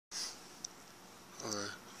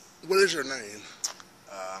What is your name?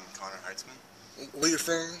 I'm Connor Heitzman Where you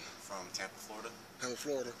from? from Tampa, Florida. Tampa,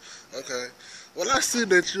 Florida. Okay. Well, I see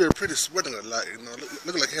that you're pretty sweating a lot.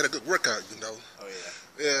 Looking like you had a good workout. Oh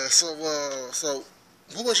yeah. Yeah. So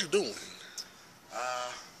what was you doing?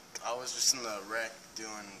 Uh, I was just in the rec doing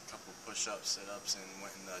a couple push-ups, sit-ups, and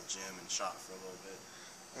went in the gym and shot for a little bit.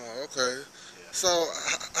 Oh, okay. Yeah. So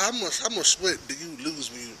how much sweat do you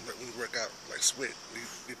lose when you work out? Like sweat,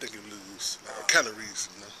 you think you lose or calories?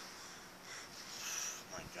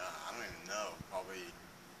 My God, I don't even know. Probably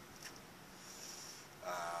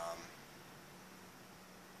um,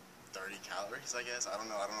 30 calories, I guess. I don't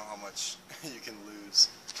know. I don't know how much you can lose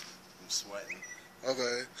from sweating.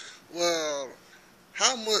 Okay. Well,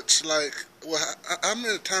 how much how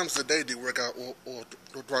many times a day do you work out or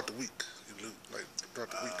throughout the week? You lose like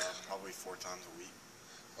throughout the week. Probably 4 times a week.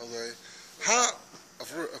 Okay. How?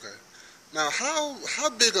 Okay. Now, how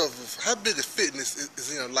big of fitness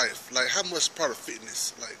is in your life? Like, how much part of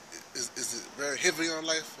fitness? Like, is it very heavy on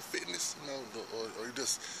life for fitness? Or you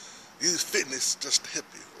just use fitness just to help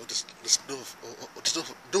you, or just do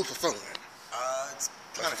it for fun? It's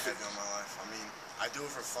kind of heavy on my life. I mean, I do it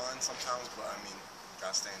for fun sometimes, but I mean,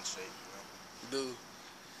 gotta stay in shape. You do.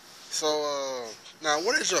 So, now,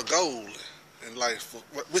 what is your goal in life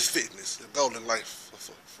with fitness? Your goal in life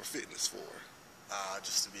for fitness for?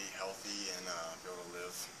 Just to be healthy and be able to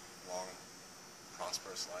live long,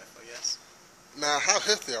 prosperous life, I guess. Now, how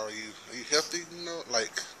healthy are you? Are you healthy?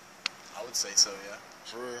 Like I would say so, yeah.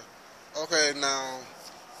 for real. Okay, now,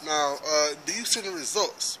 do you see the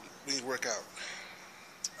results when you work out?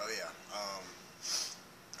 Oh yeah.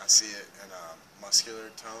 I see it in muscular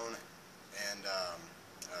tone and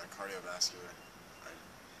cardiovascular. I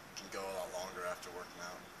can go a lot longer after working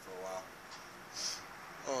out for a while.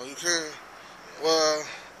 Oh, you can. Yeah. Well,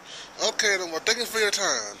 okay then. Well, thank you for your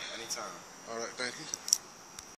time. Anytime. All right, thank you.